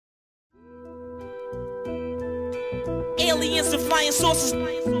Aliens and flying saucers.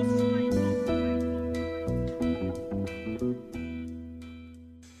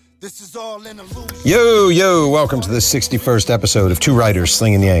 This is all in illusion. Yo, welcome to the 61st episode of Two Writers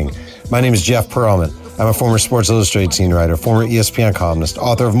Slinging Yang. My name is Jeff Perlman. I'm a former Sports Illustrated senior writer, former ESPN columnist,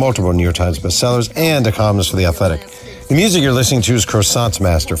 author of multiple New York Times bestsellers, and a columnist for The Athletic. The music you're listening to is Croissant's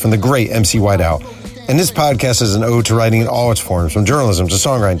Master from the great MC Whiteout. And this podcast is an ode to writing in all its forms, from journalism to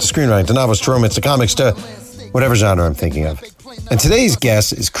songwriting to screenwriting to novels to romance to comics to whatever genre I'm thinking of. And today's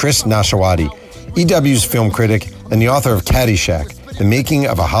guest is Chris Nashawaty, EW's film critic and the author of Caddyshack, The Making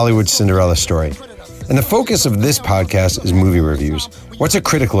of a Hollywood Cinderella Story. And the focus of this podcast is movie reviews. What's a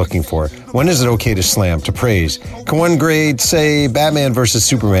critic looking for? When is it okay to slam, to praise? Can one grade, say, Batman versus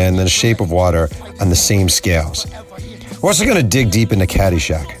Superman and The Shape of Water on the same scales? We're also going to dig deep into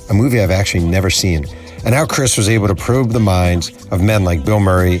Caddyshack, a movie I've actually never seen, and how Chris was able to probe the minds of men like Bill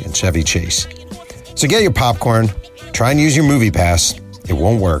Murray and Chevy Chase. So get your popcorn, try and use your movie pass, it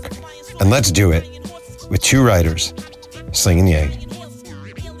won't work, and let's do it with two writers slinging yang.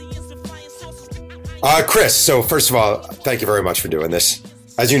 Chris, so first of all, thank you very much for doing this.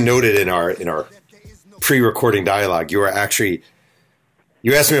 As you noted in our pre-recording dialogue, you asked me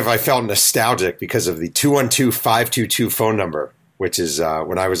if I felt nostalgic because of the 212-522 phone number, which is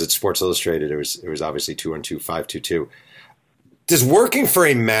when I was at Sports Illustrated, it was obviously 212-522. Does working for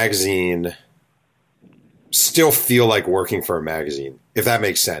a magazine still feel like working for a magazine, if that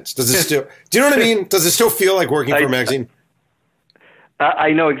makes sense? Does it still? Do you know what I mean? Does it still feel like working for a magazine?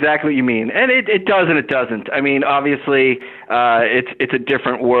 I know exactly what you mean, and it does and it doesn't. I mean, obviously, it's a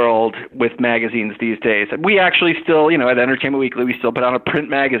different world with magazines these days. We actually still, at Entertainment Weekly, we still put out a print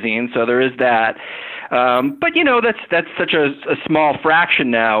magazine, so there is that. But that's such a small fraction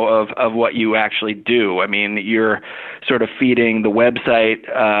now of what you actually do. I mean, you're sort of feeding the website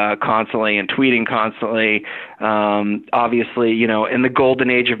constantly and tweeting constantly. Obviously, in the golden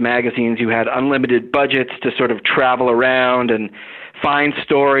age of magazines, you had unlimited budgets to sort of travel around and find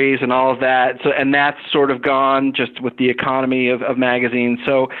stories and all of that. So, and that's sort of gone just with the economy of magazines.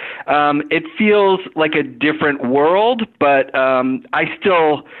 So it feels like a different world, but I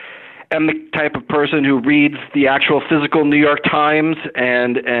still am the type of person who reads the actual physical New York Times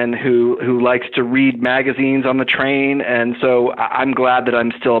and who likes to read magazines on the train. And so I'm glad that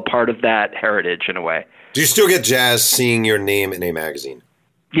I'm still a part of that heritage in a way. Do you still get jazzed seeing your name in a magazine?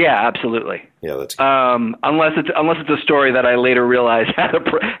 Yeah, absolutely. Yeah, that's good. Unless it's a story that I later realized had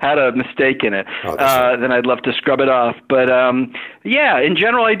a mistake in it, then I'd love to scrub it off. But yeah, in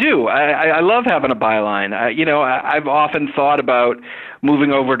general, I do. I love having a byline. I've often thought about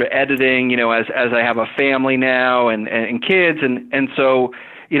moving over to editing. As I have a family now and kids, and so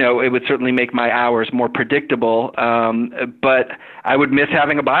it would certainly make my hours more predictable. But I would miss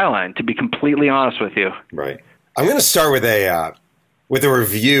having a byline, to be completely honest with you. Right. I'm going to start with a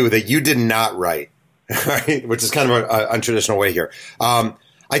review that you did not write, right? Which is kind of an untraditional way here.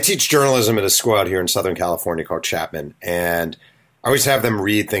 I teach journalism at a school out here in Southern California called Chapman, and I always have them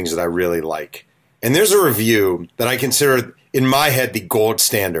read things that I really like. And there's a review that I consider, in my head, the gold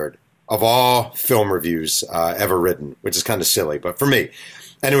standard of all film reviews ever written, which is kind of silly, but for me.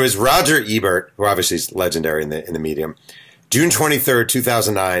 And it was Roger Ebert, who obviously is legendary in the medium, June 23rd,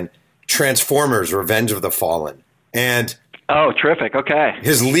 2009, Transformers: Revenge of the Fallen. And oh, terrific. Okay.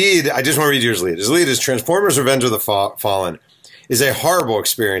 His lead, I just want to read you his lead. His lead is Transformers: Revenge of the Fallen is a horrible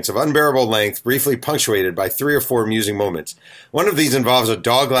experience of unbearable length, briefly punctuated by 3 or 4 amusing moments. One of these involves a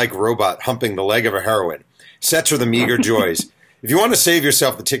dog-like robot humping the leg of a heroine. Sets are the meager joys. If you want to save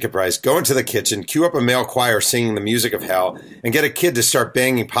yourself the ticket price, go into the kitchen, cue up a male choir singing the music of hell, and get a kid to start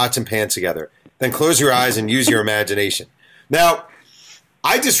banging pots and pans together. Then close your eyes and use your imagination. Now,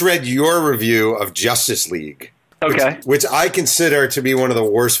 I just read your review of Justice League. Okay. Which I consider to be one of the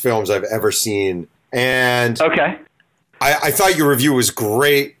worst films I've ever seen. And okay. I thought your review was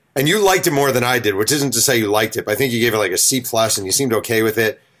great. And you liked it more than I did, which isn't to say you liked it, but I think you gave it like a C+ and you seemed okay with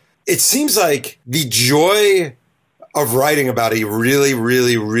it. It seems like the joy of writing about a really,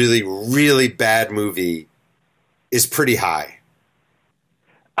 really, really, really bad movie is pretty high.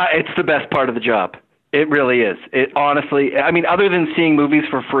 It's the best part of the job. It really is. It honestly, I mean, other than seeing movies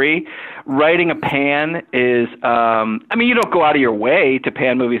for free, writing a pan is, you don't go out of your way to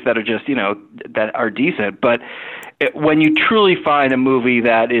pan movies that are just, that are decent, but when you truly find a movie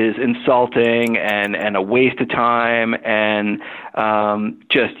that is insulting and a waste of time and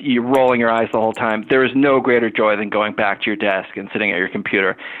just you rolling your eyes the whole time, there is no greater joy than going back to your desk and sitting at your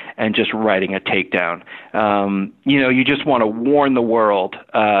computer and just writing a takedown. You just want to warn the world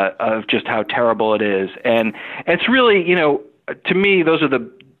of just how terrible it is. And it's really, to me, those are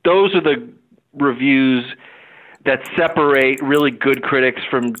the reviews that separate really good critics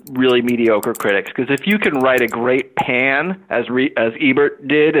from really mediocre critics. Because if you can write a great pan, as Ebert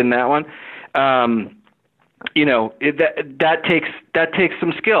did in that one, that takes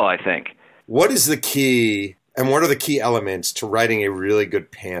some skill, I think. What is the key, and what are the key elements to writing a really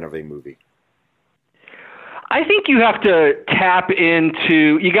good pan of a movie? I think you have to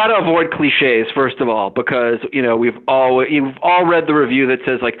you got to avoid cliches, first of all, because, you've all read the review that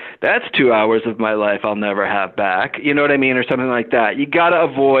says, like, that's 2 hours of my life I'll never have back. You know what I mean? Or something like that. You got to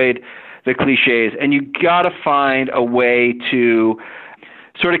avoid the cliches, and you got to find a way to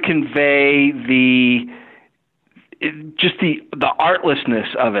sort of convey the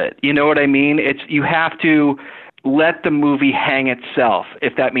artlessness of it. You know what I mean? You have to let the movie hang itself.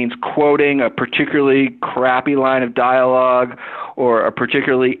 If that means quoting a particularly crappy line of dialogue or a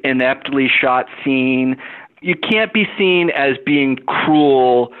particularly ineptly shot scene, you can't be seen as being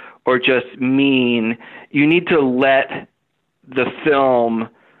cruel or just mean. You need to let the film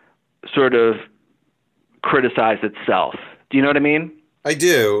sort of criticize itself. Do you know what I mean? I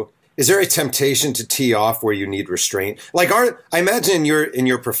do. Is there a temptation to tee off where you need restraint? Like, I imagine in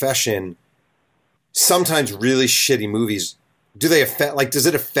your profession, sometimes really shitty movies, does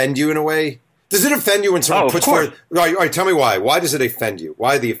it offend you in a way? Does it offend you when someone puts forth? All right, tell me why. Why does it offend you?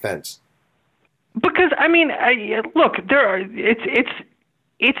 Why the offense? Because, look,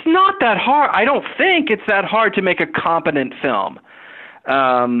 it's not that hard. I don't think it's that hard to make a competent film.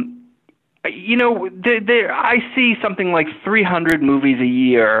 I see something like 300 movies a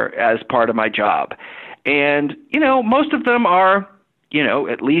year as part of my job. And, most of them are,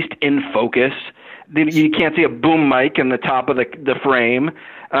 at least in focus. You can't see a boom mic in the top of the frame.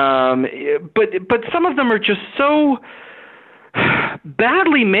 But some of them are just so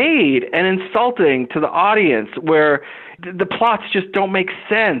badly made and insulting to the audience, where the plots just don't make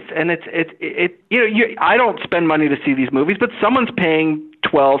sense. And I don't spend money to see these movies, but someone's paying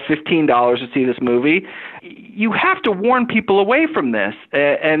 $12, $15 to see this movie. You have to warn people away from this.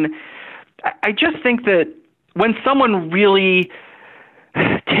 And I just think that when someone really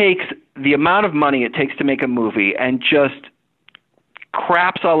takes the amount of money it takes to make a movie and just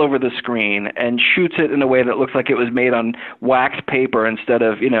craps all over the screen and shoots it in a way that looks like it was made on wax paper instead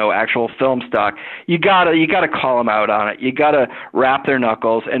of, actual film stock, you gotta call them out on it. You gotta wrap their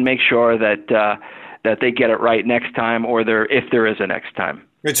knuckles and make sure that they get it right next time, or if there is a next time.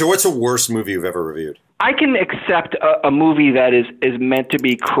 Right, so what's the worst movie you've ever reviewed? I can accept a movie that is meant to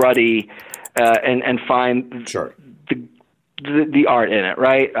be cruddy and find sure. the art in it,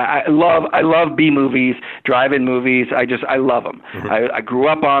 right? I love B movies, drive-in movies. I love them. Mm-hmm. I grew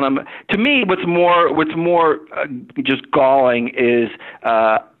up on them. To me, what's more just galling is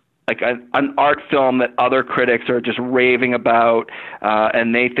like an art film that other critics are just raving about,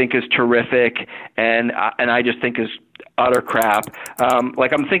 and they think is terrific, and I just think is utter crap.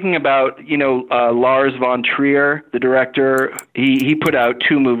 Like, I'm thinking about, Lars von Trier, the director. He put out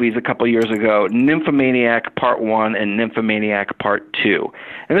two movies a couple years ago, Nymphomaniac Part 1 and Nymphomaniac Part 2.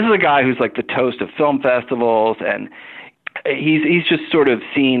 And this is a guy who's like the toast of film festivals, and he's just sort of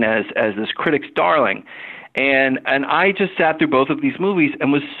seen as this critic's darling. And I just sat through both of these movies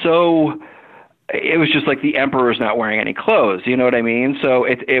and it was just like the emperor's not wearing any clothes. You know what I mean? So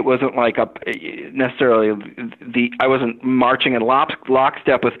it wasn't like I wasn't marching in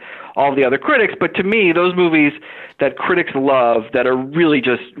lockstep with all the other critics. But to me, those movies that critics love that are really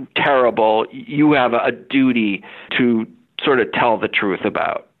just terrible, you have a duty to sort of tell the truth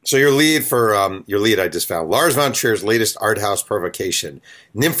about. So your lead I just found, Lars von Trier's latest art house provocation,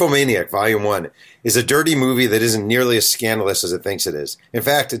 Nymphomaniac Volume 1, is a dirty movie that isn't nearly as scandalous as it thinks it is. In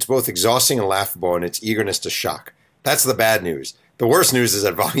fact, it's both exhausting and laughable in its eagerness to shock. That's the bad news. The worst news is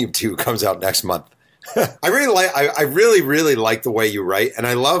that Volume 2 comes out next month. I really, really like the way you write, and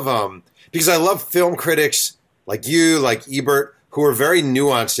I love because I love film critics like you, like Ebert, who are very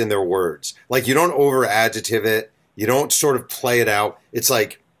nuanced in their words. Like, you don't over-adjective it. You don't sort of play it out. It's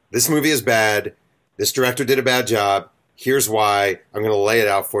like, this movie is bad. This director did a bad job. Here's why. I'm going to lay it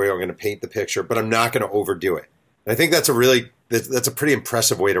out for you. I'm going to paint the picture, but I'm not going to overdo it. And I think that's a pretty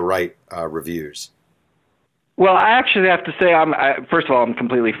impressive way to write reviews. Well, I actually have to say, first of all, I'm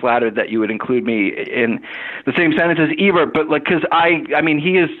completely flattered that you would include me in the same sentence as Ebert, but because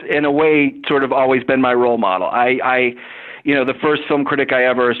he has in a way sort of always been my role model. The first film critic I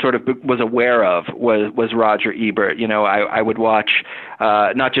ever sort of was aware of was Roger Ebert. I would watch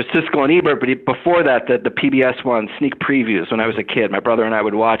not just Siskel and Ebert, but before that, the PBS one, sneak previews. When I was a kid, my brother and I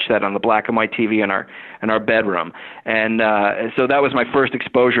would watch that on the black and white TV in our bedroom, and so that was my first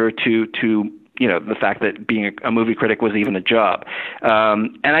exposure to the fact that being a movie critic was even a job.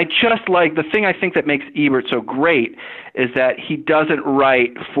 And I just like, the thing I think that makes Ebert so great is that he doesn't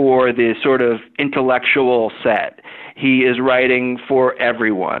write for the sort of intellectual set. He is writing for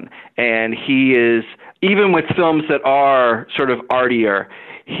everyone. And he is, even with films that are sort of artier,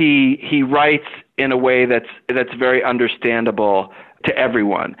 he writes in a way that's very understandable to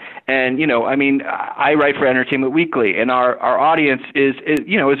everyone. And, I write for Entertainment Weekly, and our audience is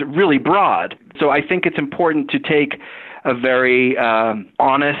really broad. So I think it's important to take a very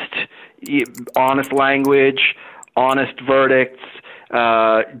honest language, honest verdicts,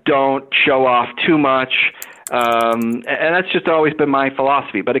 don't show off too much. And that's just always been my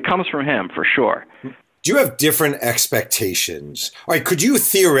philosophy, but it comes from him for sure. Do you have different expectations? All right, could you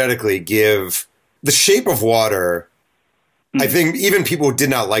theoretically give The Shape of Water? I think even people who did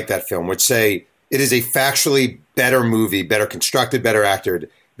not like that film would say it is a factually better movie, better constructed, better acted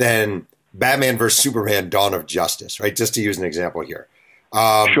than Batman vs. Superman: Dawn of Justice, right? Just to use an example here.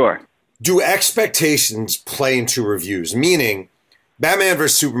 Sure. Do expectations play into reviews? Meaning, Batman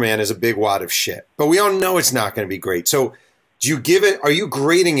vs. Superman is a big wad of shit, but we all know it's not going to be great. So are you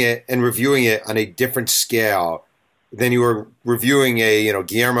grading it and reviewing it on a different scale than you were reviewing a,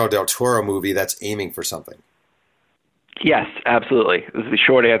 Guillermo del Toro movie that's aiming for something? Yes, absolutely. This is the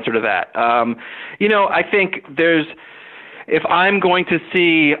short answer to that. I think if I'm going to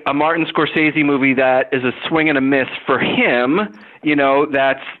see a Martin Scorsese movie that is a swing and a miss for him,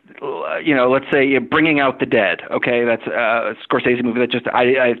 that's, let's say Bringing Out the Dead. Okay, that's a Scorsese movie that just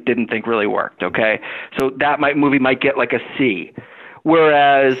I didn't think really worked. Okay, so that movie might get like a C,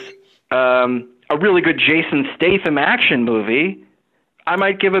 whereas a really good Jason Statham action movie, I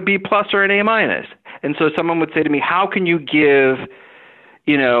might give a B+ or an A-. And so someone would say to me, how can you give,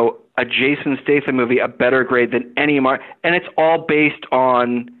 a Jason Statham movie a better grade than any and it's all based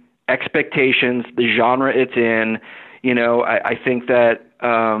on expectations, the genre it's in. I think that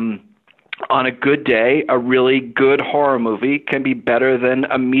on a good day, a really good horror movie can be better than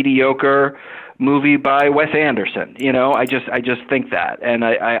a mediocre movie by Wes Anderson. I just think that. And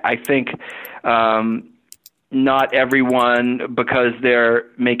I think not everyone, because they're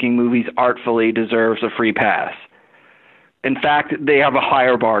making movies artfully, deserves a free pass. In fact, they have a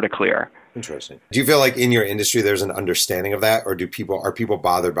higher bar to clear. Interesting. Do you feel like in your industry there's an understanding of that, or are people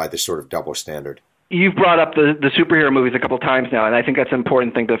bothered by this sort of double standard? You've brought up the superhero movies a couple of times now, and I think that's an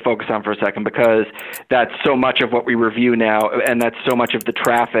important thing to focus on for a second, because that's so much of what we review now, and that's so much of the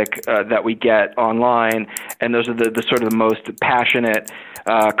traffic that we get online, and those are the sort of the most passionate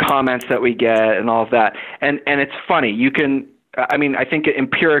comments that we get and all of that. And it's funny. I think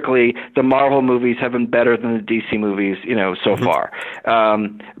empirically the Marvel movies have been better than the DC movies, so far.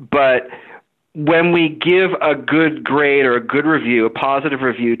 But when we give a good grade or a good review, a positive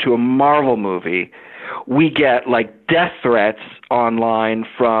review to a Marvel movie, we get like death threats online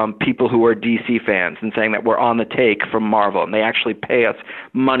from people who are DC fans and saying that we're on the take from Marvel, and they actually pay us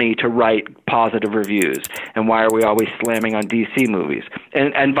money to write positive reviews. And why are we always slamming on DC movies?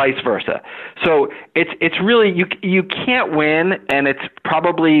 And vice versa. So it's really, you can't win, and it's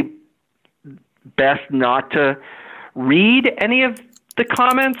probably best not to read any of the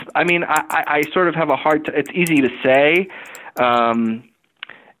comments. I sort of have a hard time. It's easy to say, and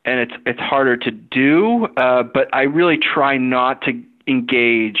it's harder to do, but I really try not to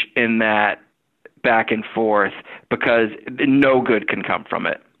engage in that back and forth, because no good can come from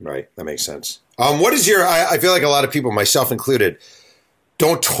it. Right. That makes sense. What is I feel like a lot of people, myself included,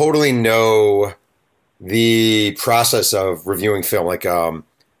 don't totally know the process of reviewing film. Like,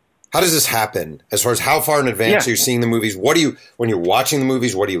 how does this happen? As far as how far in advance are you seeing the movies? When you're watching the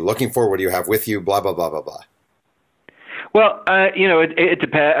movies, what are you looking for? What do you have with you? Blah, blah, blah, blah, blah. Well, it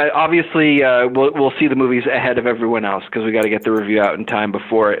depends. Obviously, we'll see the movies ahead of everyone else, because we got to get the review out in time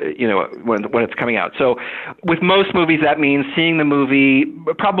before, when it's coming out. So with most movies, that means seeing the movie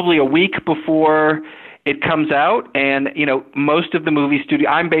probably a week before it comes out. And, most of the movie studio,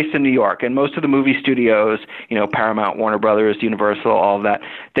 I'm based in New York, and most of the movie studios, Paramount, Warner Brothers, Universal, all of that,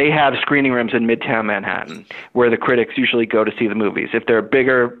 they have screening rooms in Midtown Manhattan where the critics usually go to see the movies. If they're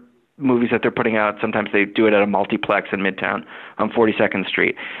bigger movies that they're putting out, sometimes they do it at a multiplex in Midtown on 42nd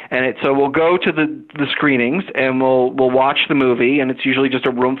Street. And so we'll go to the screenings, and we'll watch the movie, and it's usually just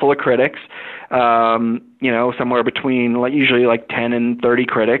a room full of critics, somewhere between usually 10 and 30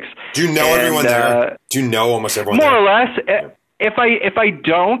 critics. Do you know everyone there? Do you know almost everyone more there? More or less. If I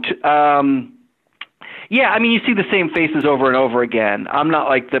don't, you see the same faces over and over again. I'm not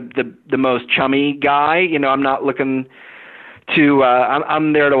like the most chummy guy. I'm not looking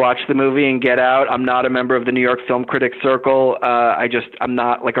I'm there to watch the movie and get out. I'm not a member of the New York Film Critics Circle. I'm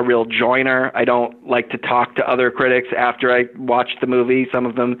not like a real joiner. I don't like to talk to other critics after I watch the movie. Some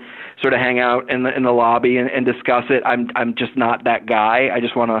of them sort of hang out in the lobby and discuss it. I'm just not that guy. I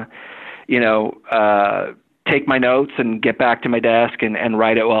just want to, take my notes and get back to my desk and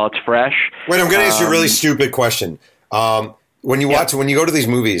write it while it's fresh. Wait, I'm going to ask you a really stupid question. When you go to these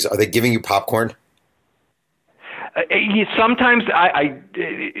movies, are they giving you popcorn? Sometimes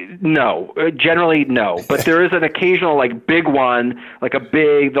no, generally no, but there is an occasional like big one, like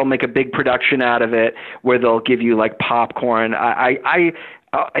they'll make a big production out of it where they'll give you like popcorn.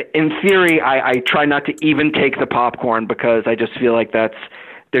 In theory, I try not to even take the popcorn because I just feel like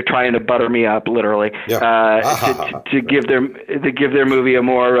they're trying to butter me up, literally, to give their movie a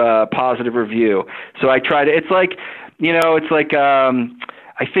more positive review. So I try to. It's like,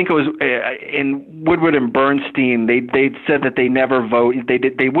 I think it was in Woodward and Bernstein. They said that they never vote.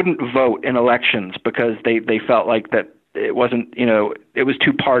 They wouldn't vote in elections because they felt like that it wasn't, it was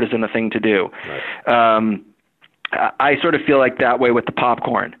too partisan a thing to do. Right. I sort of feel like that way with the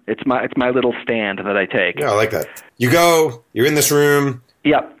popcorn. It's my little stand that I take. Yeah, I like that. You're in this room.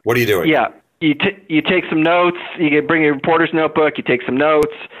 Yeah. What are you doing? Yeah. You take some notes. You bring your reporter's notebook. You take some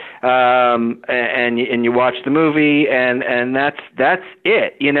notes, and you watch the movie, and that's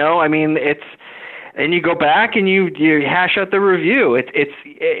it. I mean, and you go back and you hash out the review.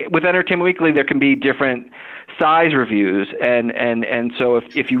 It's with Entertainment Weekly, there can be different size reviews, and so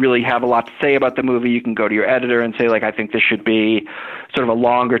if you really have a lot to say about the movie, you can go to your editor and say, like, I think this should be sort of a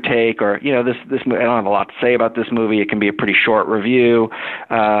longer take, or this I don't have a lot to say about this movie. It can be a pretty short review.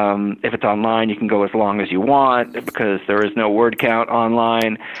 If it's online, you can go as long as you want because there is no word count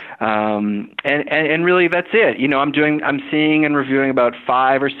online. And really that's it. I'm seeing and reviewing about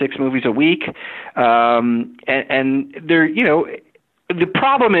 5 or 6 movies a week, and they're the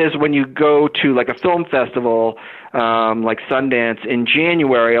problem is when you go to like a film festival like Sundance in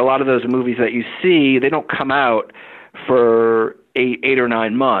January, a lot of those movies that you see, they don't come out for 8 or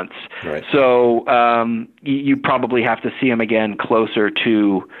 9 months. Right. So you probably have to see them again closer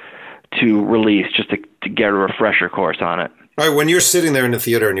to release just to get a refresher course on it. All right, when you're sitting there in the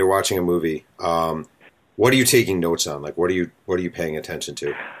theater and you're watching a movie, what are you taking notes on? Like, what are you paying attention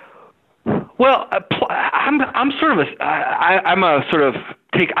to? Well, I'm sort of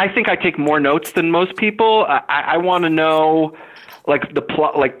I think I take more notes than most people. I want to know like the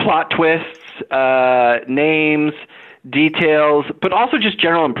plot twists, names, details, but also just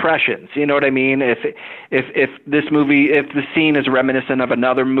general impressions. You know what I mean? If the scene is reminiscent of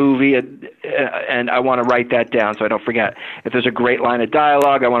another movie, and I want to write that down so I don't forget. If there's a great line of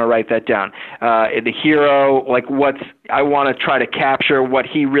dialogue, I want to write that down. The hero, I want to try to capture what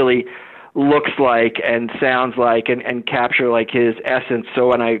he really looks like and sounds like, and capture like his essence. So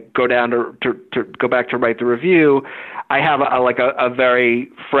when I go down to go back to write the review, I have a very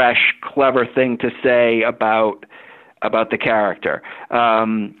fresh, clever thing to say about the character.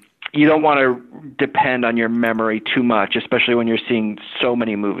 You don't want to depend on your memory too much, especially when you're seeing so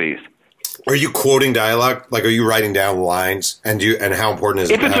many movies. Are you quoting dialogue? Like, are you writing down lines? And how important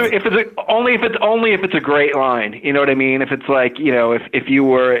is it? Only if it's a great line. You know what I mean? If it's like, if you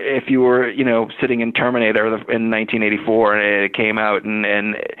were sitting in Terminator in 1984 and it came out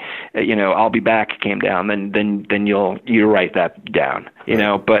and I'll Be Back came down, then you write that down.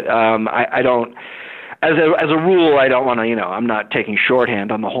 But I don't. As a rule, I don't want to, I'm not taking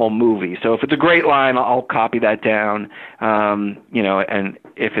shorthand on the whole movie. So if it's a great line, I'll copy that down, and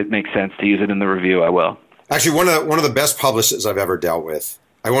if it makes sense to use it in the review, I will. Actually, one of the best publicists I've ever dealt with,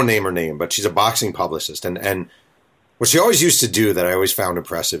 I won't name her name, but she's a boxing publicist. And what she always used to do that I always found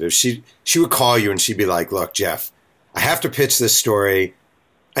impressive is she would call you and she'd be like, look, Jeff, I have to pitch this story.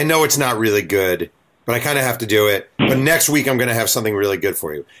 I know it's not really good, but I kind of have to do it. But next week, I'm going to have something really good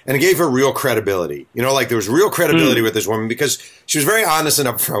for you. And it gave her real credibility. There was real credibility with this woman because she was very honest and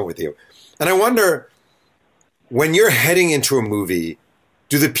upfront with you. And I wonder, when you're heading into a movie,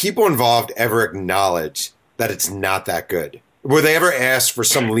 do the people involved ever acknowledge that it's not that good? Were they ever asked for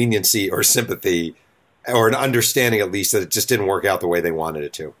some leniency or sympathy or an understanding, at least, that it just didn't work out the way they wanted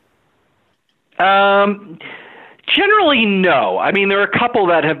it to? Generally, no. I mean, there are a couple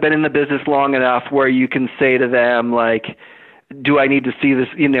that have been in the business long enough where you can say to them, like, do I need to see this?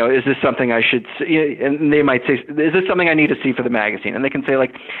 Is this something I should see? And they might say, is this something I need to see for the magazine? And they can say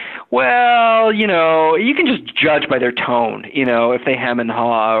like, well, you can just judge by their tone, if they hem and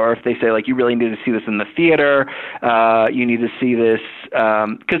haw, or if they say like, you really need to see this in the theater. You need to see this,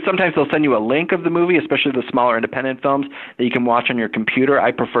 because sometimes they'll send you a link of the movie, especially the smaller independent films that you can watch on your computer.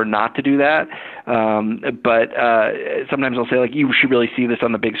 I prefer not to do that. But sometimes they'll say like, you should really see this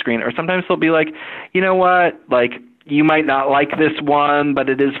on the big screen. Or sometimes they'll be like, you know what, like, you might not like this one, but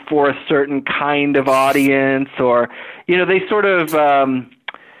it is for a certain kind of audience, or, they sort of,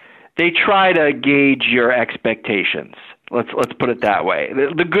 they try to gauge your expectations. Let's put it that way.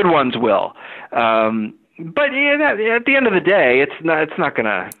 The good ones will. But at the end of the day, it's not going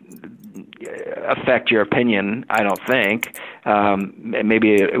to affect your opinion, I don't think.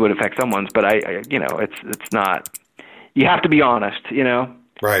 Maybe it would affect someone's, but it's not. You have to be honest,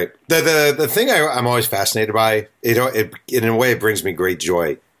 Right. The thing I'm always fascinated by, it in a way it brings me great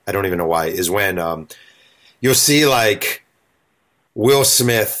joy. I don't even know why. Is when you'll see like Will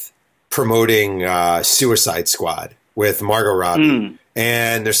Smith promoting Suicide Squad with Margot Robbie,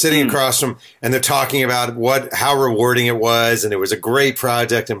 and they're sitting across from, and they're talking about how rewarding it was, and it was a great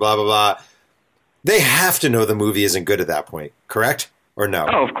project, and blah blah blah. They have to know the movie isn't good at that point, correct? Or no?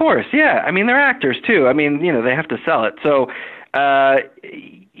 Oh, of course, yeah. I mean, they're actors too. I mean, they have to sell it. So.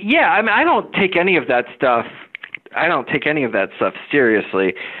 Yeah, I mean, I don't take any of that stuff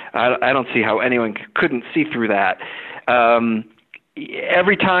seriously. I don't see how anyone couldn't see through that.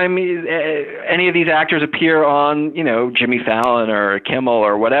 Every time any of these actors appear on, Jimmy Fallon or Kimmel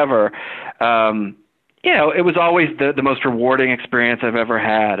or whatever, it was always the most rewarding experience I've ever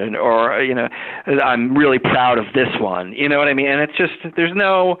had, or I'm really proud of this one. You know what I mean? And it's just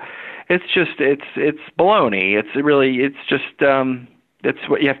it's baloney. It's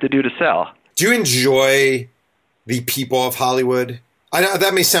what you have to do to sell. Do you enjoy the people of Hollywood? I know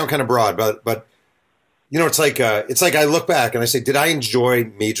that may sound kind of broad, but it's like I look back and I say, did I enjoy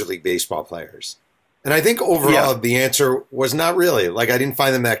Major League Baseball players? And I think overall the answer was not really. Like, I didn't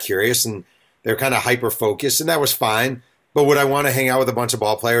find them that curious, and they're kind of hyper focused, and that was fine. But would I want to hang out with a bunch of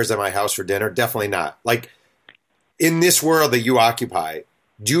ball players at my house for dinner? Definitely not. Like, in this world that you occupy,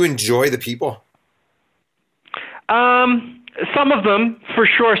 do you enjoy the people? Some of them, for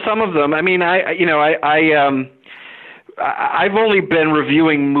sure. Some of them. I mean, I've only been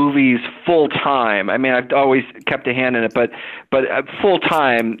reviewing movies full time. I mean, I've always kept a hand in it, but full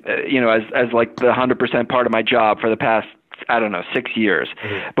time, as like the 100% part of my job for the past, 6 years.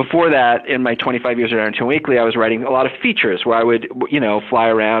 Mm-hmm. Before that, in my 25 years at Entertainment Weekly, I was writing a lot of features where I would, fly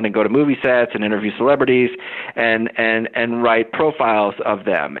around and go to movie sets and interview celebrities and write profiles of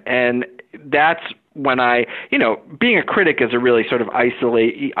them. And that's when being a critic is a really sort of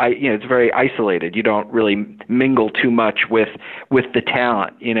it's very isolated. You don't really mingle too much with the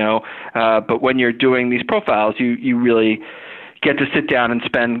talent, but when you're doing these profiles, you really get to sit down and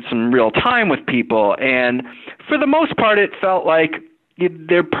spend some real time with people. And for the most part, it felt like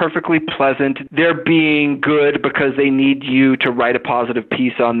they're perfectly pleasant. They're being good because they need you to write a positive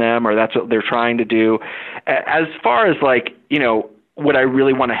piece on them, or that's what they're trying to do. As far as would I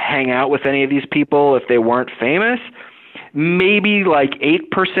really want to hang out with any of these people if they weren't famous? Maybe like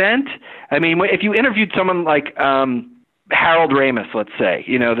 8%. I mean, if you interviewed someone like Harold Ramis, let's say,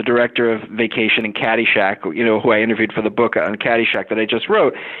 the director of Vacation and Caddyshack, who I interviewed for the book on Caddyshack that I just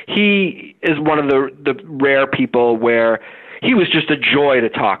wrote, he is one of the rare people where he was just a joy to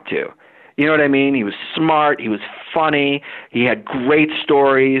talk to. You know what I mean? He was smart. He was funny. He had great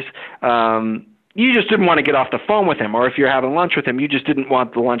stories. You just didn't want to get off the phone with him, or if you're having lunch with him, you just didn't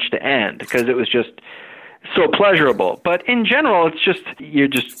want the lunch to end because it was just so pleasurable. But in general, it's just you're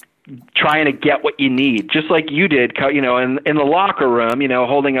just trying to get what you need, just like you did, in the locker room,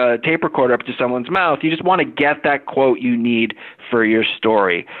 holding a tape recorder up to someone's mouth. You just want to get that quote you need for your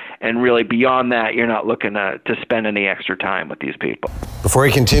story. And really beyond that, you're not looking to spend any extra time with these people. Before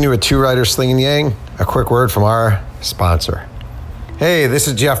we continue with Two Writers Slinging Yang, a quick word from our sponsor. Hey, this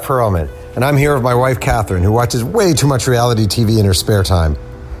is Jeff Pearlman, and I'm here with my wife, Catherine, who watches way too much reality TV in her spare time.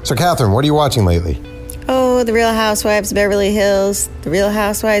 So, Catherine, what are you watching lately? Oh, The Real Housewives of Beverly Hills, The Real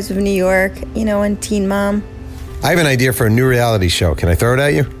Housewives of New York, and Teen Mom. I have an idea for a new reality show. Can I throw it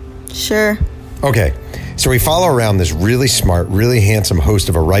at you? Sure. Okay, so we follow around this really smart, really handsome host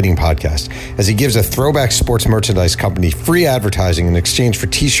of a writing podcast as he gives a throwback sports merchandise company free advertising in exchange for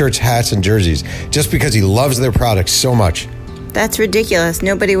t-shirts, hats, and jerseys just because he loves their products so much. That's ridiculous.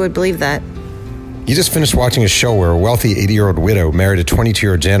 Nobody would believe that. You just finished watching a show where a wealthy 80-year-old widow married a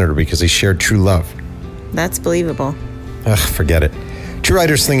 22-year-old janitor because they shared true love. That's believable. Ugh, forget it. Two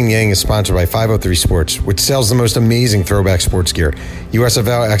Writers Slinging Yang is sponsored by 503 Sports, which sells the most amazing throwback sports gear.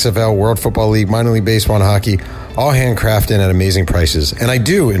 USFL, XFL, World Football League, Minor League Baseball, and hockey, all handcrafted at amazing prices. And I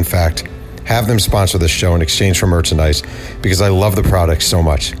do, in fact, have them sponsor this show in exchange for merchandise because I love the product so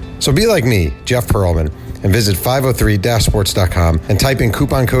much. So be like me, Jeff Pearlman, and visit 503-sports.com and type in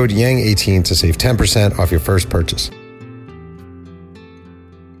coupon code YANG18 to save 10% off your first purchase.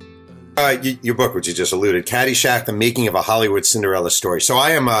 Your book, which you just alluded, Caddyshack, The Making of a Hollywood Cinderella Story. So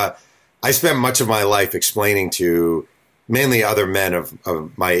I spent much of my life explaining to mainly other men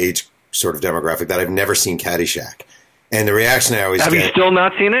of my age sort of demographic that I've never seen Caddyshack. And the reaction I always get... Have you still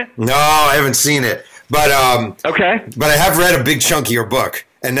not seen it? No, I haven't seen it. But okay. But I have read a big chunk of your book.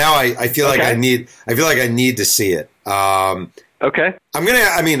 And now I feel like I need to see it. Okay.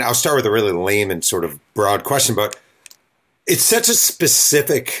 I'll start with a really lame and sort of broad question, but it's such a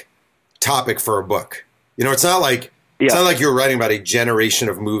specific topic for a book. You know, it's not like you're writing about a generation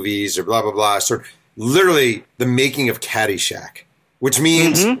of movies or blah blah blah. Sort of literally the making of Caddyshack, which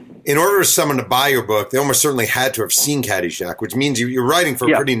means in order for someone to buy your book, they almost certainly had to have seen Caddyshack, which means you're writing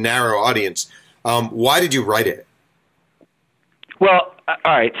for a pretty narrow audience. Why did you write it? Well, all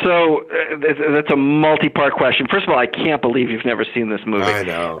right. So that's a multi-part question. First of all, I can't believe you've never seen this movie. I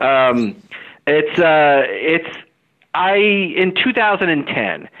know. In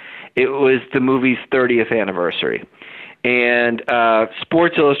 2010. It was the movie's 30th anniversary. And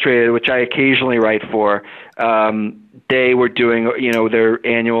Sports Illustrated, which I occasionally write for, they were doing, their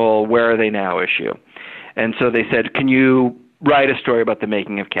annual Where Are They Now issue. And so they said, can you write a story about the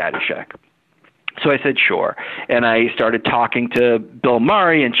making of Caddyshack? So I said, sure. And I started talking to Bill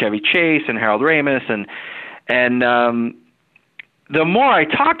Murray and Chevy Chase and Harold Ramis. And the more I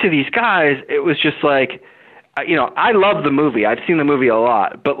talked to these guys, it was just like, I love the movie. I've seen the movie a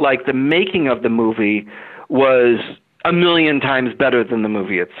lot, but like the making of the movie was a million times better than the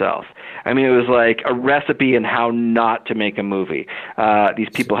movie itself. I mean, it was like a recipe in how not to make a movie. These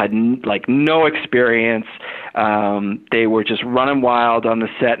people had no experience. They were just running wild on the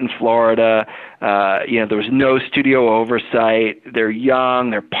set in Florida. There was no studio oversight. They're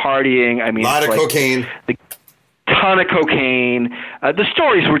young. They're partying. I mean, a lot of cocaine. Ton of cocaine. The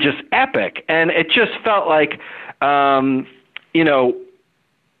stories were just epic, and it just felt like,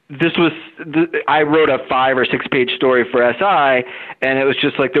 this was. I wrote a 5 or 6 page story for SI, and it was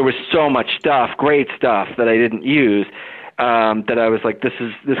just like there was so much stuff, great stuff that I didn't use. That I was like, this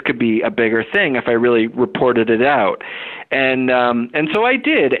could be a bigger thing if I really reported it out, and so I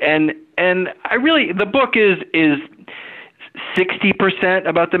did, and I really the book is 60%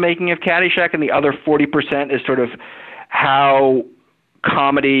 about the making of Caddyshack, and the other 40% is sort of how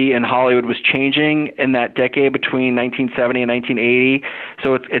comedy in Hollywood was changing in that decade between 1970 and 1980.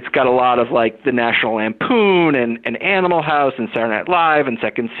 So it's got a lot of like the National Lampoon and Animal House and Saturday Night Live and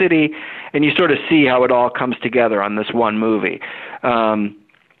Second City, and you sort of see how it all comes together on this one movie.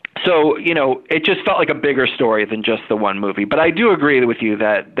 So, it just felt like a bigger story than just the one movie. But I do agree with you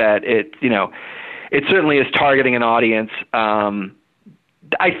that it, it certainly is targeting an audience I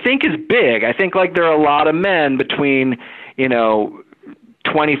think is big. I think like there are a lot of men between,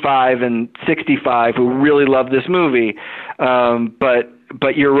 25 and 65 who really love this movie. But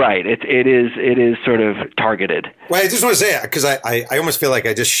you're right. It is sort of targeted. Well, I just want to say, because I almost feel like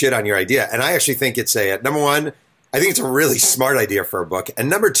I just shit on your idea. And I actually think it's number one, I think it's a really smart idea for a book. And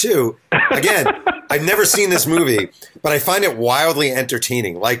number two, again, I've never seen this movie, but I find it wildly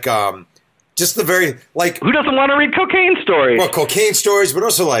entertaining. Like, just the very, like... Who doesn't want to read cocaine stories? Well, cocaine stories, but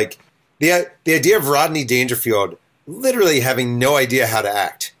also, like, the idea of Rodney Dangerfield literally having no idea how to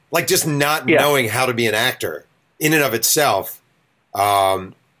act. Like, just not knowing how to be an actor in and of itself,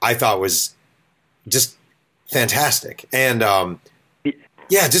 I thought was just fantastic. And,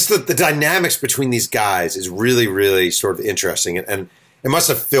 just the dynamics between these guys is really, really sort of interesting. And it must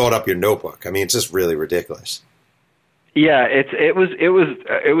have filled up your notebook. I mean, it's just really ridiculous. Yeah, it was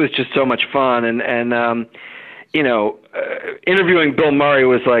just so much fun, and interviewing Bill Murray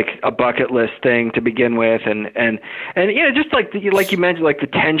was like a bucket list thing to begin with, and just like you mentioned, like the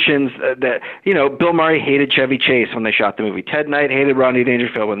tensions that Bill Murray hated Chevy Chase when they shot the movie. Ted Knight hated Rodney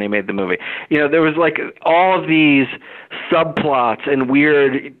Dangerfield when they made the movie. There was like all of these subplots and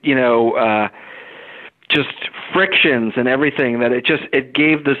weird just frictions and everything that it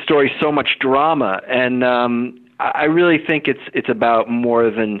gave the story so much drama, and I really think it's about more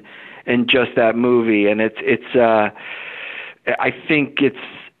than just that movie, and it's I think it's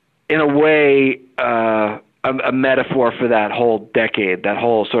in a way a metaphor for that whole decade, that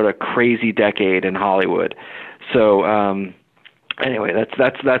whole sort of crazy decade in Hollywood. So anyway,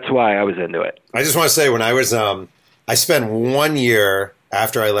 that's why I was into it. I just want to say, when I was I spent 1 year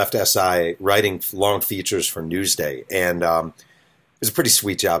after I left SI writing long features for Newsday. And it was a pretty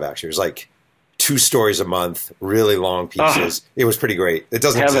sweet job, actually. It was like 2 stories a month, really long pieces. It was pretty great. It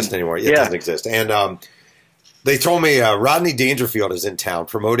doesn't exist anymore. It doesn't exist. And they told me Rodney Dangerfield is in town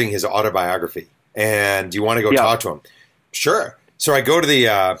promoting his autobiography. And do you want to go talk to him? Sure. So I go to the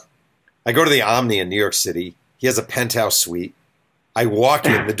Omni in New York City. He has a penthouse suite. I walk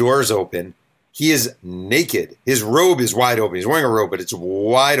in, the door's open. He is naked. His robe is wide open. He's wearing a robe, but it's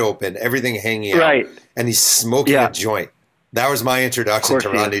wide open, everything hanging out. And he's smoking a joint. That was my introduction to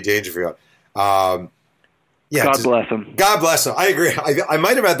Rodney Dangerfield. God bless him. God bless him. I agree. I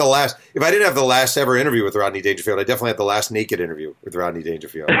might have had the last, if I didn't have the last ever interview with Rodney Dangerfield, I definitely had the last naked interview with Rodney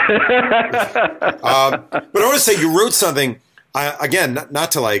Dangerfield. But I want to say you wrote something. Again,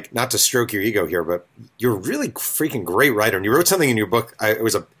 not to stroke your ego here, but you're a really freaking great writer. And you wrote something in your book. It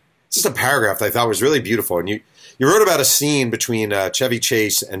was just a paragraph that I thought was really beautiful. And you wrote about a scene between Chevy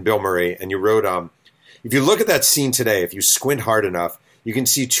Chase and Bill Murray. And you wrote, if you look at that scene today, if you squint hard enough, you can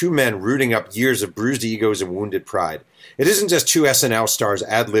see 2 men rooting up years of bruised egos and wounded pride. It isn't just 2 SNL stars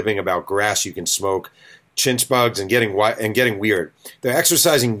ad-libbing about grass you can smoke, chinch bugs, and getting weird. They're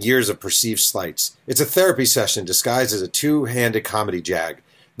exercising years of perceived slights. It's a therapy session disguised as a 2-handed comedy jag.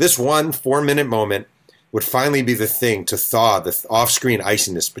 This 1 4-minute moment would finally be the thing to thaw the off-screen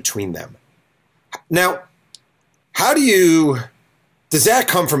iciness between them. Now, does that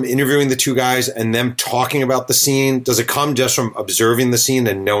come from interviewing the 2 guys and them talking about the scene? Does it come just from observing the scene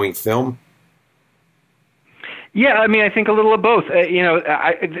and knowing film? Yeah, I mean, I think a little of both. The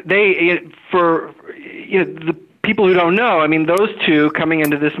people who don't know, I mean, those 2 coming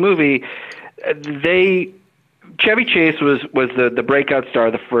into this movie, Chevy Chase was the breakout star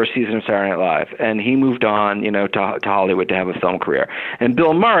of the first season of Saturday Night Live, and he moved on, to Hollywood to have a film career. And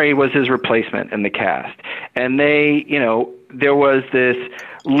Bill Murray was his replacement in the cast. And there was this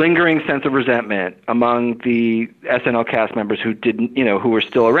lingering sense of resentment among the SNL cast members who didn't, who were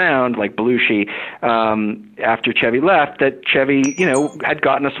still around, like Belushi, after Chevy left, that Chevy, had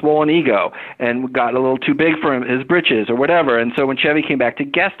gotten a swollen ego and got a little too big for his britches or whatever. And so when Chevy came back to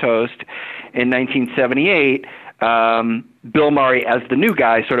guest host in 1978, Bill Murray, as the new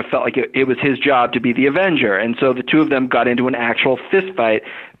guy, sort of felt like it was his job to be the Avenger. And so the 2 of them got into an actual fist fight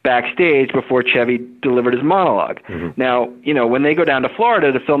backstage before Chevy delivered his monologue. Mm-hmm. Now, when they go down to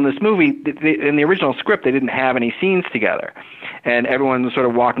Florida to film this movie, in the original script, they didn't have any scenes together. And everyone was sort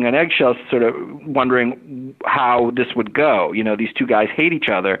of walking on eggshells, sort of wondering how this would go. These 2 guys hate each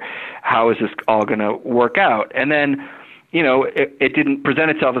other. How is this all going to work out? And then, it didn't present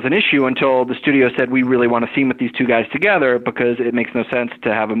itself as an issue until the studio said, we really want to scene with these 2 guys together because it makes no sense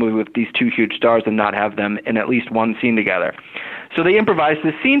to have a movie with these 2 huge stars and not have them in at least one scene together. So they improvised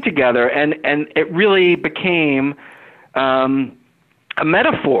this scene together, and it really became a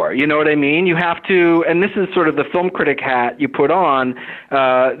metaphor. You know what I mean? You have to, and this is sort of the film critic hat you put on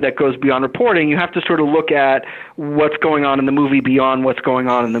that goes beyond reporting. You have to sort of look at what's going on in the movie beyond what's going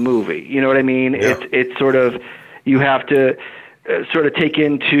on in the movie. You know what I mean? Yeah. It's sort of, you have to sort of take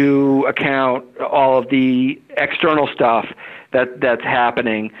into account all of the external stuff that's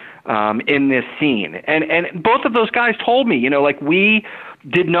happening in this scene. And both of those guys told me, we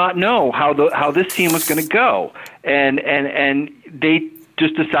did not know how this scene was going to go. And they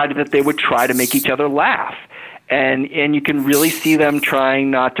just decided that they would try to make each other laugh. And you can really see them trying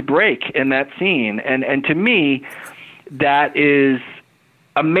not to break in that scene. And to me, that is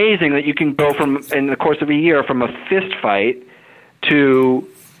amazing that you can go from, in the course of a year, from a fist fight to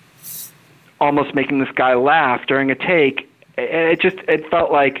almost making this guy laugh during a take. It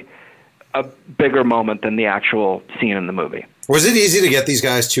felt like a bigger moment than the actual scene in the movie. Was it easy to get these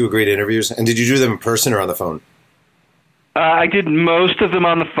guys to agree to interviews? And did you do them in person or on the phone? I did most of them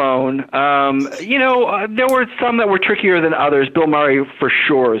on the phone. There were some that were trickier than others. Bill Murray, for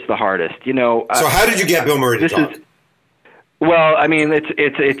sure, is the hardest. So how did you get Bill Murray to talk? Well, I mean,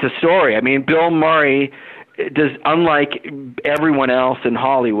 it's a story. I mean, Bill Murray does, unlike everyone else in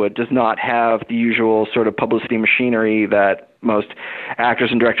Hollywood, does not have the usual sort of publicity machinery that most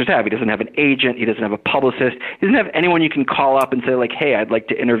actors and directors have. He doesn't have an agent. He doesn't have a publicist. He doesn't have anyone you can call up and say, like, hey, I'd like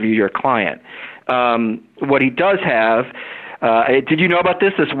to interview your client. What he does have, did you know about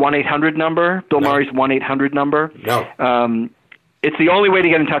this 1-800 number, Bill Murray's 1-800 number? No. It's the only way to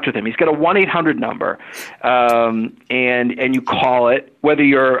get in touch with him. He's got a 1-800 number, and you call it, whether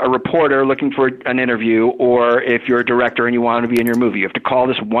you're a reporter looking for an interview or if you're a director and you want to be in your movie. You have to call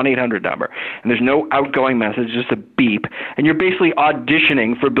this 1-800 number, and there's no outgoing message, just a beep, and you're basically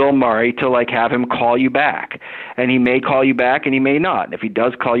auditioning for Bill Murray to like have him call you back, and he may call you back and he may not. And if he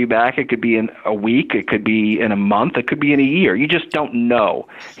does call you back, it could be in a week, it could be in a month, it could be in a year. You just don't know.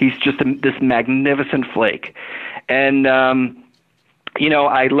 He's just this magnificent flake, and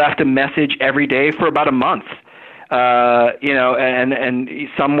I left a message every day for about a month, and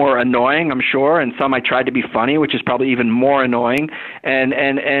some were annoying, I'm sure, and some I tried to be funny, which is probably even more annoying, and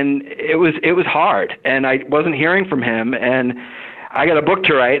it was hard, and I wasn't hearing from him, and I got a book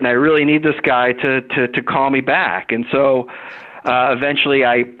to write, and I really need this guy to call me back, and so eventually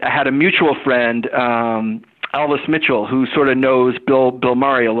I had a mutual friend, Elvis Mitchell, who sort of knows Bill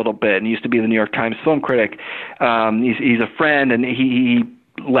Murray a little bit, and he used to be the New York Times film critic. He's a friend, and he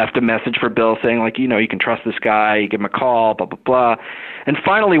left a message for Bill saying, like, you can trust this guy, you give him a call, blah, blah, blah. And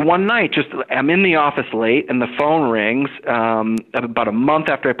finally, one night, I'm in the office late, and the phone rings about a month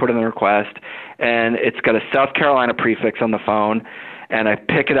after I put in the request, and it's got a South Carolina prefix on the phone, and I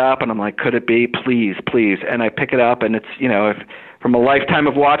pick it up, and I'm like, could it be? Please, please. And I pick it up, and it's, from a lifetime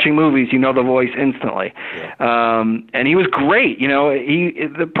of watching movies, the voice instantly. Yeah. And he was great.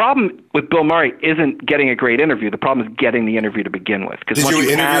 The problem with Bill Murray isn't getting a great interview. The problem is getting the interview to begin with. Did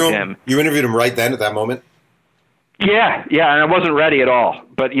you interview him? You interviewed him right then at that moment? Yeah, and I wasn't ready at all.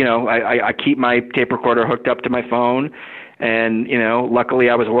 But, I keep my tape recorder hooked up to my phone. And,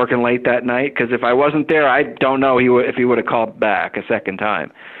 luckily I was working late that night, because if I wasn't there, I don't know if he would have called back a second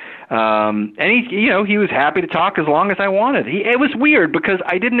time. And he was happy to talk as long as I wanted. It was weird because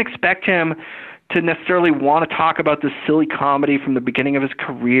I didn't expect him to necessarily want to talk about this silly comedy from the beginning of his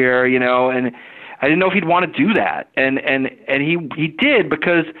career, and I didn't know if he'd want to do that. And he did,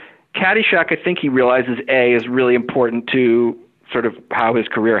 because Caddyshack, I think he realizes, A, is really important to sort of how his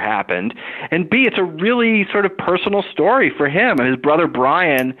career happened, and B, it's a really sort of personal story for him. And his brother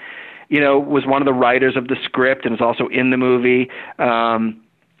Brian, was one of the writers of the script and is also in the movie.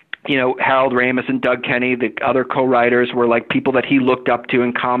 Harold Ramis and Doug Kenny, the other co-writers, were like people that he looked up to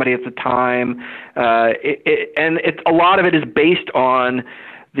in comedy at the time. A lot of it is based on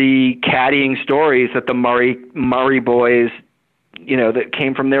the caddying stories that the Murray boys, that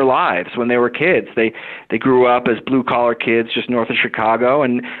came from their lives when they were kids. They grew up as blue-collar kids just north of Chicago,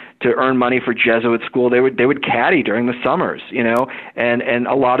 and to earn money for Jesuit school, they would caddy during the summers, and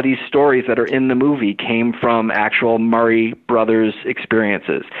a lot of these stories that are in the movie came from actual Murray brothers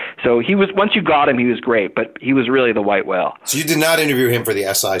experiences. So once you got him, he was great, but he was really the white whale. So you did not interview him for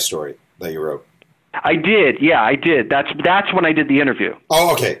the SI story that you wrote? I did. Yeah, I did. That's when I did the interview.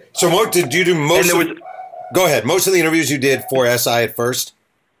 Oh, okay. So did you do most Go ahead. Most of the interviews you did for SI at first?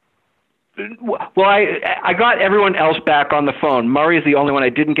 Well, I got everyone else back on the phone. Murray is the only one I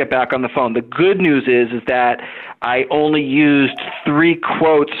didn't get back on the phone. The good news is that I only used 3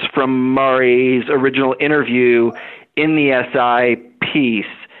 quotes from Murray's original interview in the SI piece.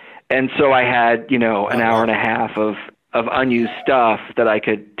 And so I had, an hour and a half of unused stuff that I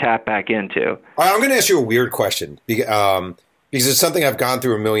could tap back into. All right, I'm going to ask you a weird question. Because it's something I've gone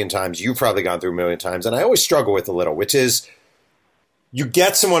through a million times. You've probably gone through a million times. And I always struggle with a little, which is you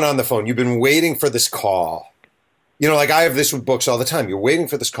get someone on the phone. You've been waiting for this call. Like I have this with books all the time. You're waiting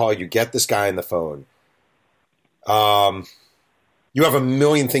for this call. You get this guy on the phone. You have a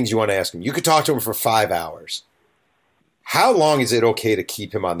million things you want to ask him. You could talk to him for 5 hours. How long is it okay to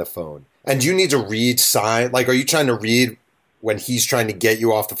keep him on the phone? And do you need to read sign? Like, are you trying to read when he's trying to get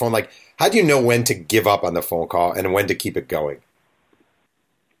you off the phone? Like, how do you know when to give up on the phone call and when to keep it going?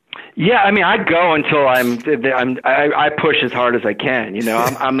 Yeah, I mean, I go until I push as hard as I can.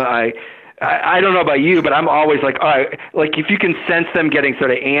 I don't know about you, but I'm always like, all right, like if you can sense them getting sort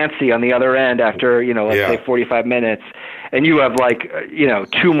of antsy on the other end after, let's say 45 minutes, and you have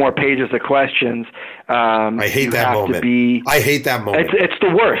 2 more pages of questions. I hate that moment. I hate that moment. It's the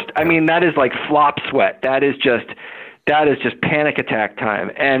worst. I mean, that is like flop sweat. That is just panic attack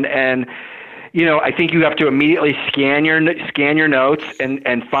time. And I think you have to immediately scan your notes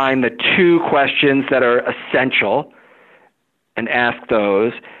and find the 2 questions that are essential and ask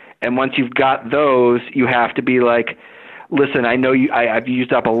those. And once you've got those, you have to be like, listen, I know I've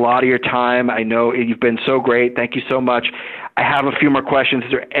used up a lot of your time. I know you've been so great. Thank you so much. I have a few more questions.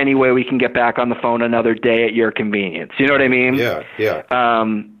 Is there any way we can get back on the phone another day at your convenience? You know what I mean? Yeah, yeah.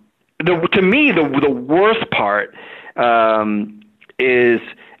 To me, the worst part is,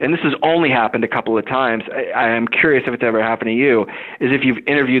 and this has only happened a couple of times, I am curious if it's ever happened to you, is if you've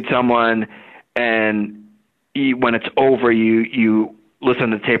interviewed someone and when it's over, you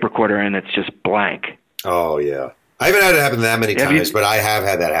listen to the tape recorder and it's just blank. Oh yeah, I haven't had it happen that many times, but I have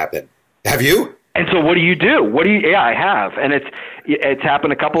had that happen. Have you? And so what do you do? Yeah, I have, and it's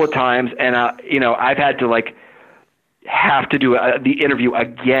happened a couple of times, and I've had to have to do the interview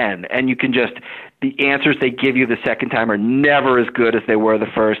again, and you can just. The answers they give you the second time are never as good as they were the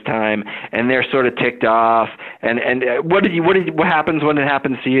first time, and they're sort of ticked off. And what happens when it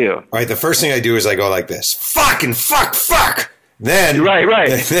happens to you? All right, the first thing I do is I go like this: fucking fuck. Then right.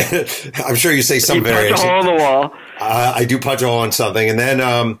 Then, I'm sure you say some variation. Punch a hole in the wall. I do punch a hole in something, and then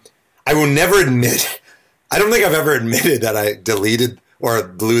I will never admit. I don't think I've ever admitted that I deleted or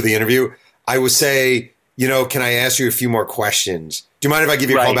blew the interview. I would say, can I ask you a few more questions? Do you mind if I give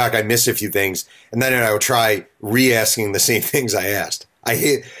you a call back? I missed a few things. And then I would try re-asking the same things I asked. I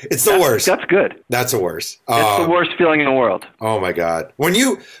hate it's the worst. That's good. That's the worst. It's the worst feeling in the world. Oh my God. When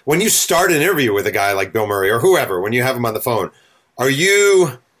you start an interview with a guy like Bill Murray or whoever, when you have him on the phone, are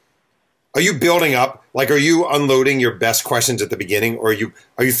you building up? Are you unloading your best questions at the beginning, or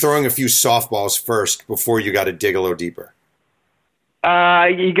are you throwing a few softballs first before you got to dig a little deeper?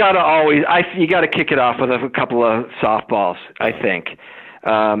 You gotta kick it off with a couple of softballs, I think.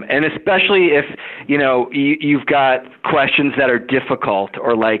 And especially if, you've got questions that are difficult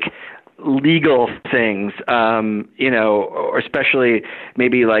or legal things, or especially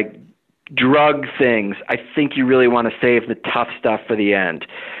maybe drug things. I think you really want to save the tough stuff for the end.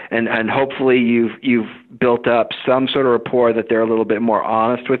 And hopefully you've built up some sort of rapport that they're a little bit more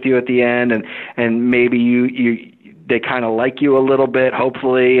honest with you at the end, and maybe they kind of like you a little bit,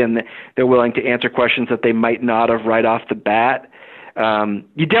 hopefully, and they're willing to answer questions that they might not have right off the bat.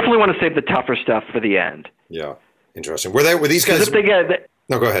 You definitely want to save the tougher stuff for the end. Yeah, interesting. Were these guys?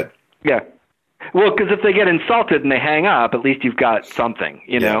 No, go ahead. Yeah. Well, because if they get insulted and they hang up, at least you've got something,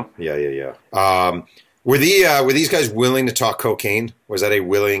 know? Yeah. Were these guys willing to talk cocaine? Was that a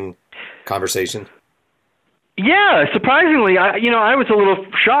willing conversation? Yeah, surprisingly, I was a little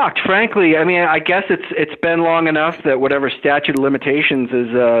shocked, frankly. I mean, I guess it's been long enough that whatever statute of limitations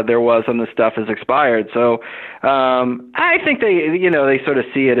there was on the stuff has expired. So I think they sort of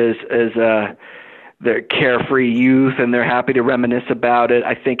see it as their carefree youth, and they're happy to reminisce about it.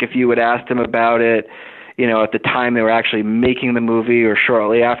 I think if you had asked them about it, at the time they were actually making the movie or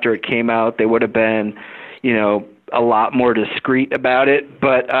shortly after it came out, they would have been, a lot more discreet about it.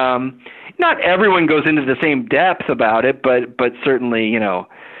 But not everyone goes into the same depth about it, but certainly,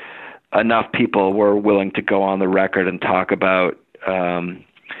 enough people were willing to go on the record and talk about.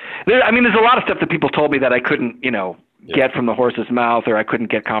 There's a lot of stuff that people told me that I couldn't, get from the horse's mouth, or I couldn't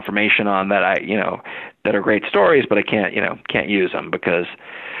get confirmation on that that are great stories, but I can't use them because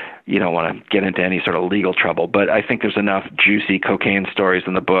you don't want to get into any sort of legal trouble. But I think there's enough juicy cocaine stories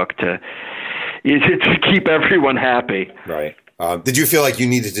in the book to keep everyone happy. Right. Did you feel like you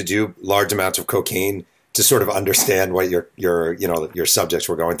needed to do large amounts of cocaine to sort of understand what your subjects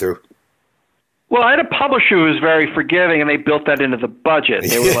were going through? Well, I had a publisher who was very forgiving, and they built that into the budget.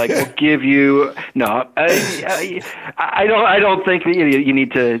 They were like, "We'll give you." No, I don't think that you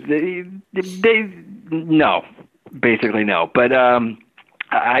need to. No, basically no. But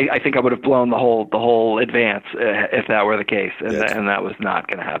I think I would have blown the whole advance if that were the case, and that was not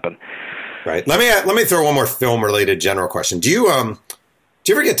going to happen. Right. Let me throw one more film related general question. Do you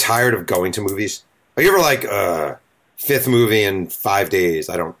ever get tired of going to movies? Are you ever like fifth movie in 5 days?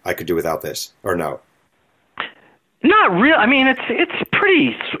 I could do without this, or no? Not real. I mean, it's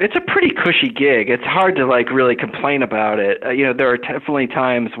a pretty cushy gig. It's hard to really complain about it. There are definitely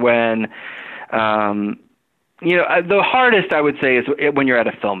times when the hardest I would say is when you're at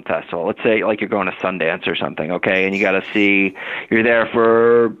a film festival. Let's say you're going to Sundance or something, okay, and you got to see. You're there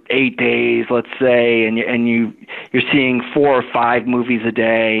for 8 days, let's say, and you're seeing 4 or 5 movies a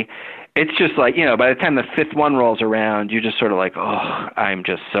day. It's just by the time the fifth one rolls around, you're just sort of like, oh, I'm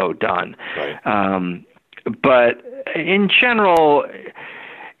just so done. Right. But in general,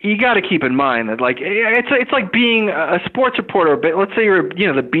 you got to keep in mind that it's like being a sports reporter. But let's say you're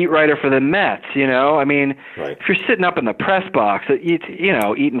the beat writer for the Mets. Right. If you're sitting up in the press box,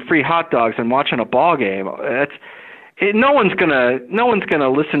 eating free hot dogs and watching a ball game, no one's gonna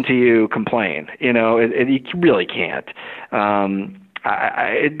listen to you complain. You really can't.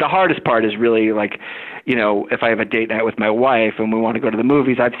 The hardest part is really if I have a date night with my wife and we want to go to the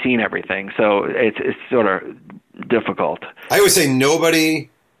movies, I've seen everything, so it's sort of difficult. I always say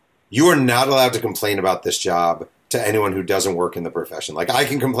you are not allowed to complain about this job to anyone who doesn't work in the profession. I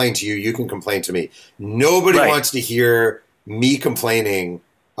can complain to you, you can complain to me. Nobody wants to hear me complaining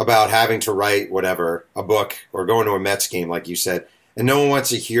about having to write a book or going to a Mets game, like you said. and no one wants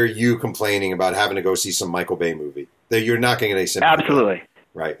to hear you complaining about having to go see some Michael Bay movie. That you're not going to get any sympathy. Absolutely.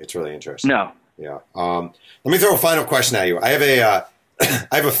 Right. It's really interesting. No. Yeah. Let me throw a final question at you. I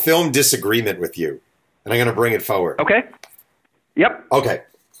have a film disagreement with you, and I'm going to bring it forward. Okay. Yep. Okay.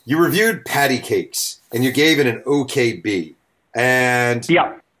 You reviewed Patty Cakes, and you gave it an OKB. And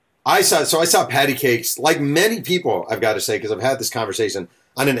yeah. I saw Patty Cakes, like many people, I've got to say, because I've had this conversation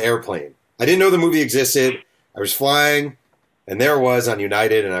on an airplane. I didn't know the movie existed. I was flying, and there it was on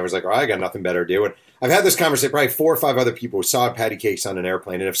United, and I was like, I got nothing better to do. And I've had this conversation, probably 4 or 5 other people who saw Patty Cakes on an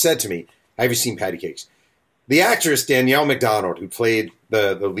airplane and have said to me, have you seen Patty Cakes? The actress, Danielle McDonald, who played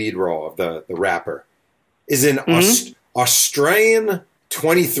the lead role of the rapper, is an Australian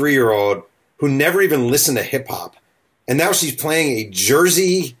 23-year-old who never even listened to hip-hop. And now she's playing a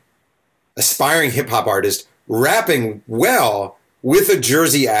Jersey aspiring hip-hop artist, rapping well with a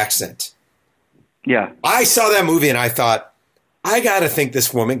Jersey accent. Yeah. I saw that movie and I thought, I got to think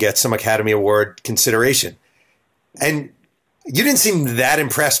this woman gets some Academy Award consideration. And you didn't seem that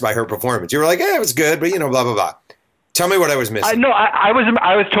impressed by her performance. You were like, it was good, but blah, blah, blah. Tell me what I was missing. I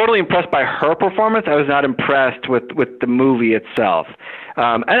was totally impressed by her performance. I was not impressed with the movie itself.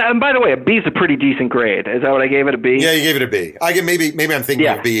 And by the way, a B is a pretty decent grade. Is that what I gave it, a B? Yeah, you gave it a B. Maybe I'm thinking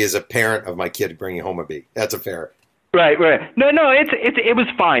of B as a parent of my kid bringing home a B. That's a fair. Right. No, it was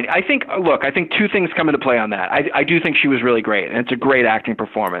fine. I think 2 things come into play on that. I do think she was really great, and it's a great acting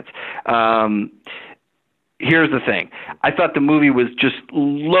performance. Here's the thing. I thought the movie was just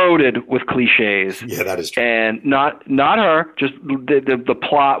loaded with cliches. Yeah, that is true. And not her, just the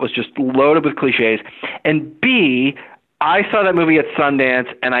plot was just loaded with cliches. And B, I saw that movie at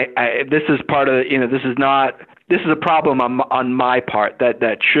Sundance, and this is part of, this is a problem on my part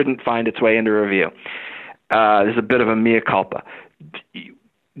that shouldn't find its way into review. There's a bit of a mea culpa.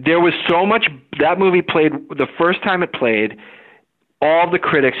 There was so much, that movie played, the first time it played, all the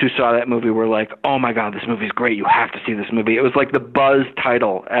critics who saw that movie were like, oh my God, this movie's great. You have to see this movie. It was like the buzz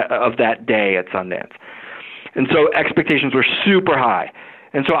title of that day at Sundance. And so expectations were super high.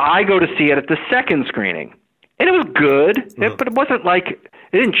 And so I go to see it at the second screening. And it was good, but it wasn't like,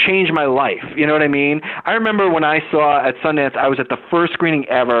 it didn't change my life. You know what I mean? I remember when I saw at Sundance, I was at the first screening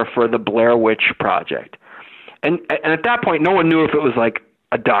ever for the Blair Witch Project. And at that point, no one knew if it was like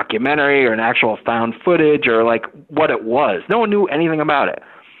a documentary or an actual found footage or like what it was. No one knew anything about it.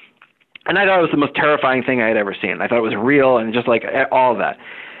 And I thought it was the most terrifying thing I had ever seen. I thought it was real and just like all of that.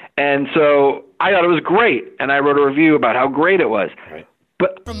 And so I thought it was great. And I wrote a review about how great it was. Right.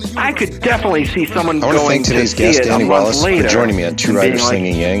 But I could definitely see someone I want to going thank today's to guest, see it Danny a month Wallace, later for joining me on Two Writers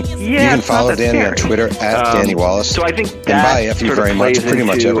Slinging Yang. Yeah, you can follow Danny on Twitter at Danny Wallace. So I think and that buy F you very much, pretty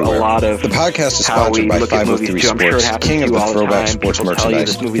much everywhere. The podcast is sponsored by 503 Sports, king of the throwback sports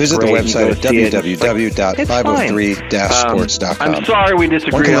merchandise. Visit the website at www.503-sports.com. I'm sorry we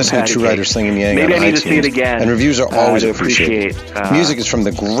disagree. One can listen to Two Writers Slinging Yang on iTunes, and reviews are always appreciated. Music is from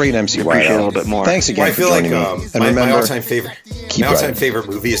the great MC Whiteout. Thanks again for joining me. And remember, my all-time favorite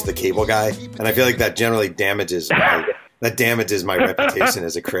movie is The Cable Guy, and I feel like that generally damages my reputation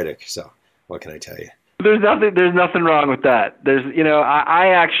as a critic. So what can I tell you? There's nothing wrong with that.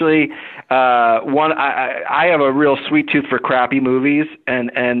 I actually I have a real sweet tooth for crappy movies,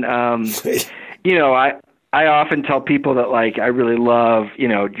 and I often tell people that like I really love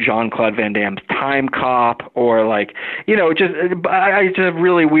Jean-Claude Van Damme's Time Cop, or like I just have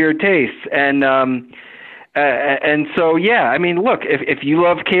really weird tastes, and so, yeah, I mean, look, if you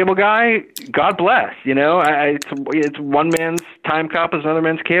love Cable Guy, God bless, it's one man's Time Cop is another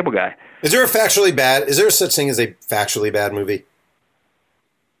man's Cable Guy. Is there such thing as a factually bad movie?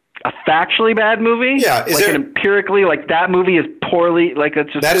 A factually bad movie? Yeah. Empirically, like that movie is poorly, like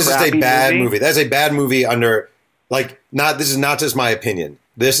it's just that is just a bad movie. That is a bad movie under, this is not just my opinion.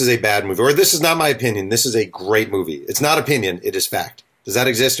 This is a bad movie. Or this is not my opinion. This is a great movie. It's not opinion. It is fact. Does that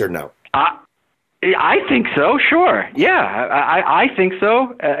exist or no? I think so, sure. Yeah, I think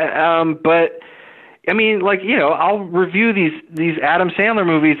so. But I mean, I'll review these Adam Sandler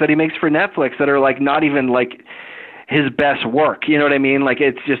movies that he makes for Netflix that are like not even like his best work. You know what I mean? Like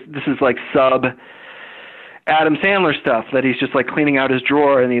this is like sub Adam Sandler stuff that he's just like cleaning out his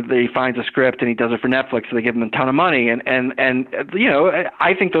drawer and he finds a script and he does it for Netflix, so they give him a ton of money. And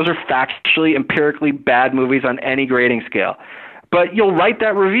I think those are factually, empirically bad movies on any grading scale. But you'll write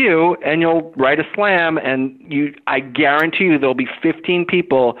that review and you'll write a slam, and I guarantee you there'll be 15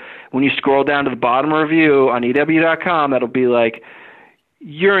 people when you scroll down to the bottom review on EW.com that'll be like,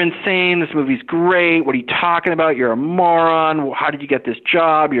 you're insane, this movie's great, what are you talking about, you're a moron, how did you get this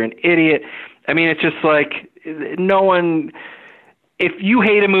job, you're an idiot. I mean, it's just like no one – if you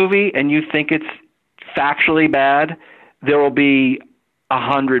hate a movie and you think it's factually bad, there will be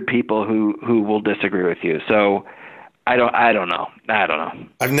 100 people who will disagree with you. So I don't know.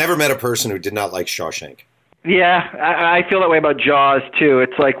 I've never met a person who did not like Shawshank. Yeah, I feel that way about Jaws too.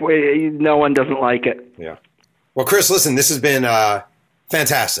 It's like no one doesn't like it. Yeah. Well, Chris, listen, this has been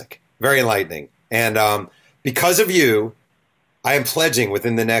fantastic, very enlightening, and because of you, I am pledging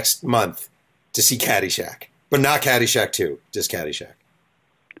within the next month to see Caddyshack, but not Caddyshack 2, just Caddyshack.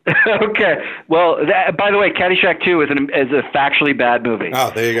 Okay. Well, by the way, Caddyshack 2 is a factually bad movie.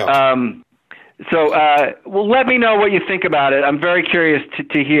 Oh, there you go. So, well, let me know what you think about it. I'm very curious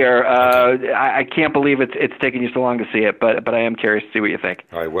to hear. I can't believe it's taken you so long to see it, but I am curious to see what you think.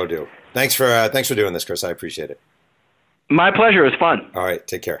 All right, will do. Thanks for doing this, Chris. I appreciate it. My pleasure. It was fun. All right,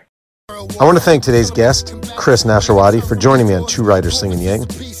 take care. I want to thank today's guest, Chris Nashawaty, for joining me on Two Writers Slinging Yang.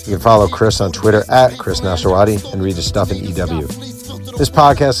 You can follow Chris on Twitter at Chris Nashawaty and read his stuff in EW. This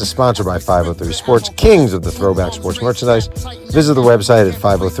podcast is sponsored by 503 Sports, kings of the throwback sports merchandise. Visit the website at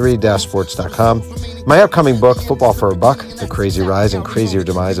 503-sports.com. My upcoming book, Football for a Buck, The Crazy Rise and Crazier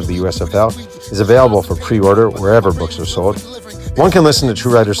Demise of the USFL, is available for pre-order wherever books are sold. One can listen to Two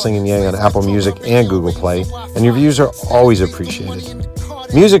Writers Slinging Yang on Apple Music and Google Play, and reviews are always appreciated.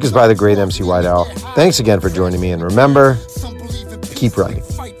 Music is by the great MC White Owl. Thanks again for joining me, and remember, keep writing.